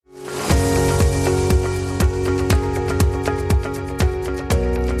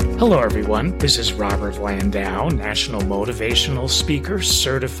Hello, everyone. This is Robert Landau, National Motivational Speaker,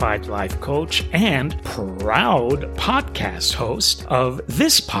 Certified Life Coach, and proud podcast host of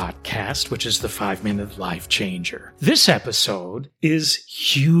this podcast, which is the 5-Minute Life Changer. This episode is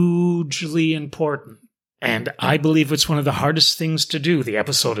hugely important, and I believe it's one of the hardest things to do. The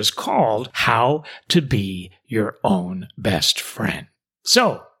episode is called How to Be Your Own Best Friend.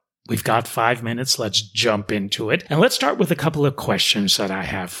 So, we've got 5 minutes. Let's jump into it. And let's start with a couple of questions that I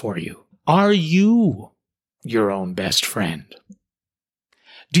have for you. Are you your own best friend?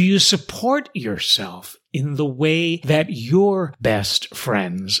 Do you support yourself in the way that your best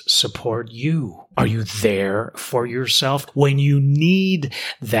friends support you? Are you there for yourself when you need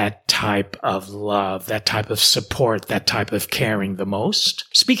that type of love, that type of support, that type of caring the most?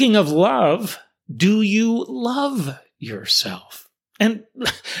 Speaking of love, do you love yourself? And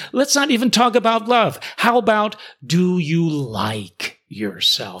let's not even talk about love. How about, do you like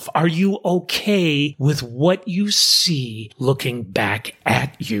yourself? Are you okay with what you see looking back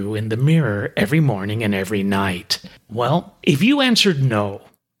at you in the mirror every morning and every night? Well, if you answered no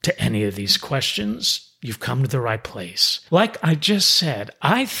to any of these questions, you've come to the right place. Like I just said,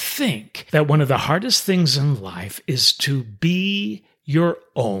 I think that one of the hardest things in life is to be your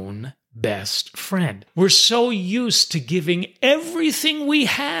own best friend. We're so used to giving everything we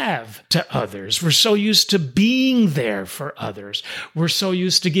have to others. We're so used to being there for others. We're so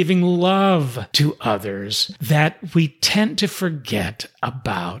used to giving love to others that we tend to forget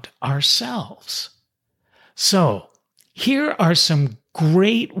about ourselves. So, here are some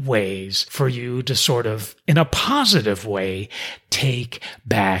great ways for you to sort of, in a positive way, take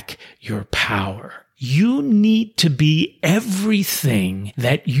back your power. You need to be everything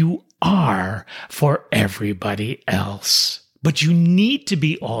that you are for everybody else. But you need to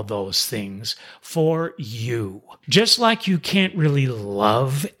be all those things for you. Just like you can't really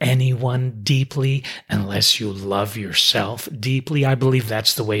love anyone deeply unless you love yourself deeply. I believe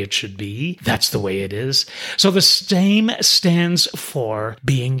that's the way it should be. That's the way it is. So the same stands for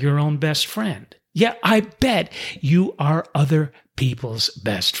being your own best friend. Yeah, I bet you are other people's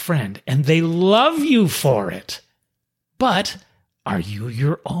best friend, and they love you for it. But are you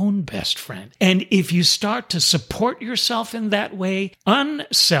your own best friend? And if you start to support yourself in that way,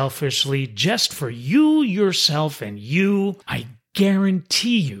 unselfishly, just for you, yourself, and you, I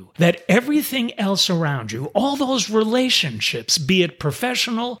guarantee you that everything else around you, all those relationships, be it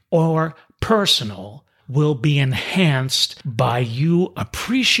professional or personal, will be enhanced by you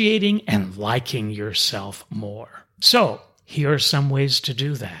appreciating and liking yourself more. So, here are some ways to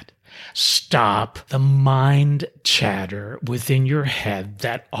do that. Stop the mind chatter within your head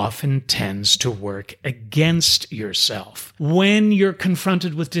that often tends to work against yourself. When you're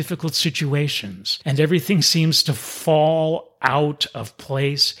confronted with difficult situations and everything seems to fall out of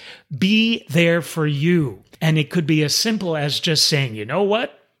place, be there for you. And it could be as simple as just saying, you know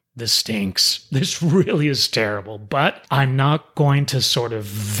what? This stinks. This really is terrible, but I'm not going to sort of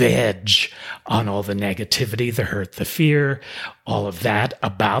veg on all the negativity, the hurt, the fear, all of that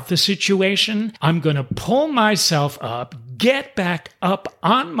about the situation. I'm going to pull myself up, get back up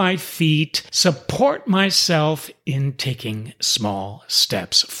on my feet, support myself in taking small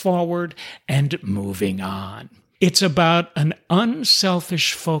steps forward and moving on. It's about an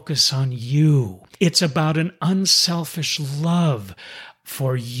unselfish focus on you. It's about an unselfish love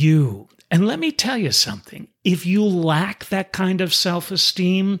for you. And let me tell you something. If you lack that kind of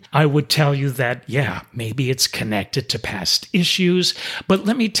self-esteem, I would tell you that, yeah, maybe it's connected to past issues, but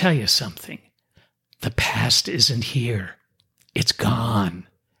let me tell you something. The past isn't here. It's gone.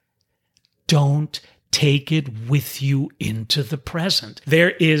 Don't take it with you into the present.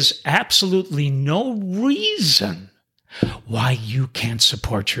 There is absolutely no reason why you can't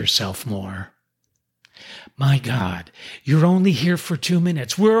support yourself more. My God, you're only here for 2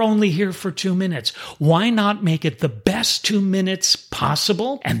 minutes. We're only here for 2 minutes. Why not make it the best 2 minutes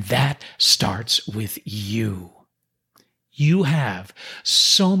possible? And that starts with you. You have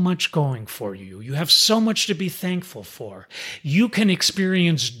so much going for you. You have so much to be thankful for. You can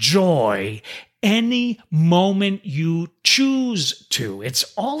experience joy any moment you choose to.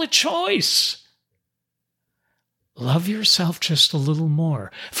 It's all a choice. Love yourself just a little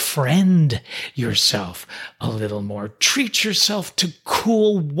more. Friend yourself a little more. Treat yourself to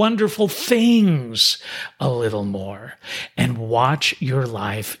cool, wonderful things a little more. And watch your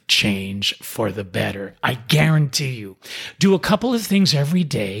life change for the better. I guarantee you. Do a couple of things every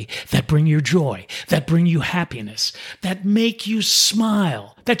day that bring you joy, that bring you happiness, that make you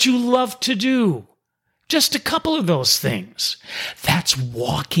smile, that you love to do. Just a couple of those things. That's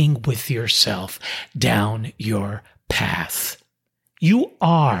walking with yourself down your path. You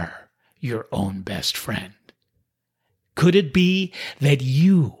are your own best friend. Could it be that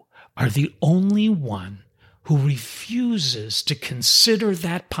you are the only one who refuses to consider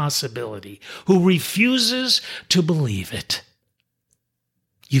that possibility, who refuses to believe it?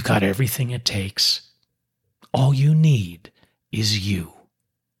 You got everything it takes. All you need is you.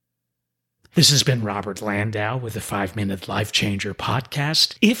 This has been Robert Landau with the 5-Minute Life Changer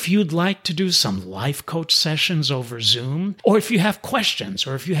podcast. If you'd like to do some life coach sessions over Zoom, or if you have questions,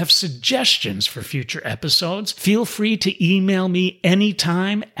 or if you have suggestions for future episodes, feel free to email me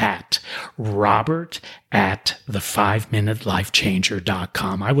anytime at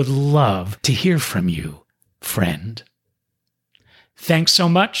robert@the5minutelifechanger.com. I would love to hear from you, friend. Thanks so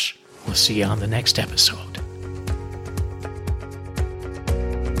much. We'll see you on the next episode.